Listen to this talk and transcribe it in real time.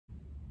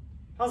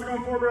How's it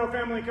going, Four Barrel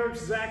Family? Coach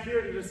Zach here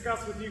to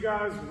discuss with you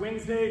guys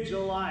Wednesday,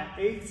 July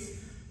 8th,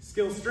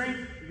 skill strength.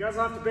 You guys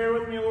will have to bear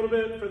with me a little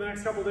bit for the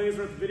next couple days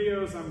worth of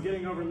videos. I'm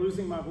getting over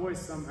losing my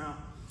voice somehow.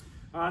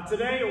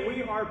 Today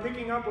we are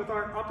picking up with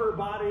our upper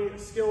body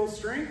skill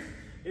strength.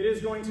 It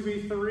is going to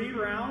be 3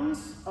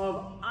 rounds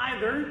of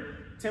either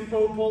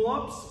tempo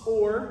pull-ups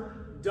or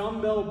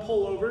dumbbell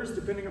pullovers,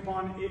 depending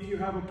upon if you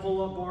have a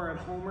pull-up bar at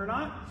home or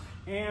not,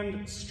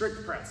 and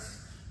strict press.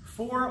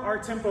 For our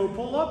tempo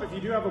pull-up, if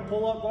you do have a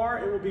pull-up bar,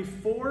 it will be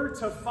 4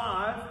 to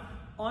 5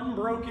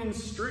 unbroken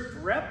strict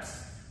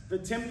reps. The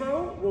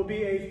tempo will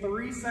be a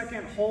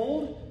 3-second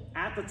hold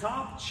at the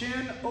top,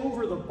 chin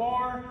over the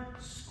bar,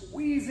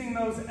 squeezing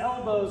those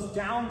elbows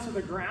down to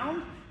the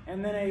ground,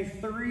 and then a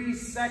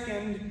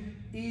 3-second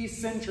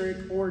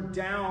eccentric or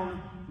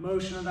down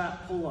motion of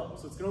that pull-up.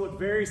 So it's gonna look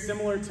very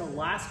similar to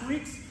last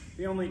week's.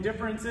 The only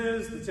difference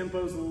is the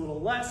tempo is a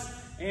little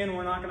less, and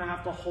we're not gonna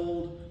have to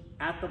hold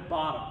at the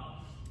bottom.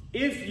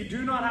 If you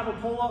do not have a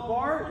pull-up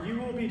bar, you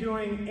will be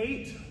doing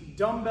 8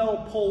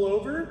 dumbbell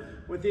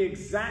pullover with the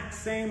exact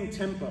same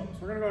tempo. So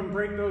we're gonna go and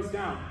break those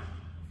down.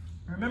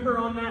 Remember,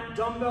 on that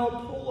dumbbell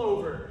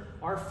pullover,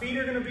 our feet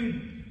are gonna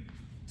be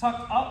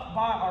tucked up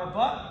by our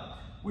butt.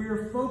 We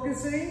are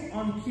focusing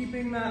on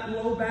keeping that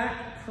low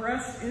back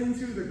pressed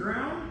into the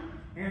ground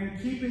and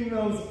keeping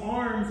those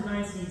arms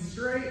nice and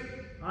straight.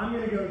 I'm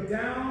gonna go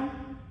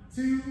down,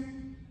 2,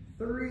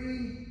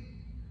 3,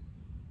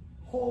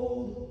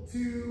 hold,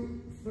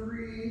 2,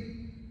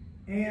 3,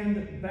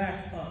 and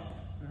back up.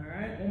 All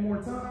right, one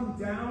more time,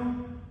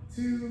 down,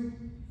 2,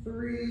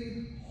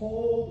 3,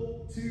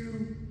 hold,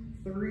 2,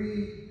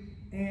 3,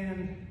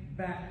 and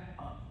back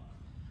up.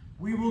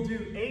 We will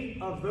do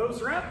 8 of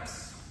those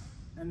reps,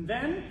 and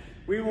then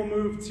we will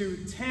move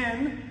to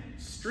 10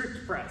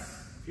 strict press.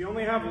 If you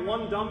only have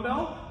 1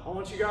 dumbbell, I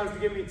want you guys to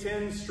give me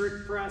 10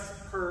 strict press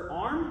per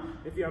arm.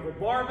 If you have a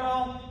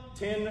barbell,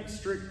 10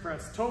 strict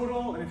press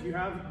total. And if you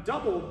have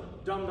double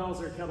dumbbells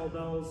or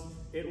kettlebells,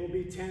 it will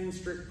be 10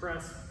 strict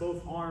press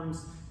both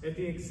arms at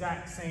the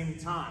exact same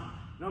time.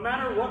 No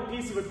matter what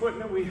piece of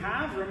equipment we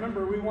have,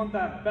 remember, we want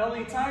that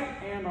belly tight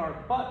and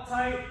our butt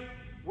tight.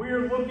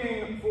 We're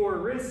looking for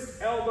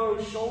wrist,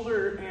 elbow,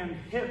 shoulder, and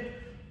hip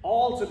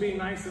all to be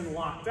nice and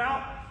locked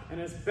out. And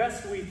as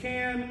best we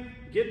can,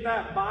 get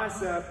that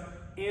bicep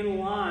in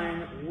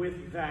line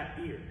with that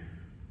ear.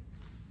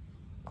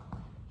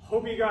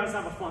 Hope you guys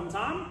have a fun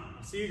time.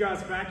 I'll see you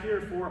guys back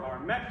here for our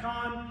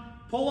Metcon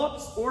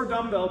pull-ups or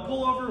dumbbell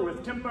pullover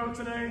with tempo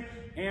today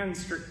and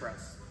strict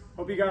press.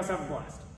 Hope you guys have a blast.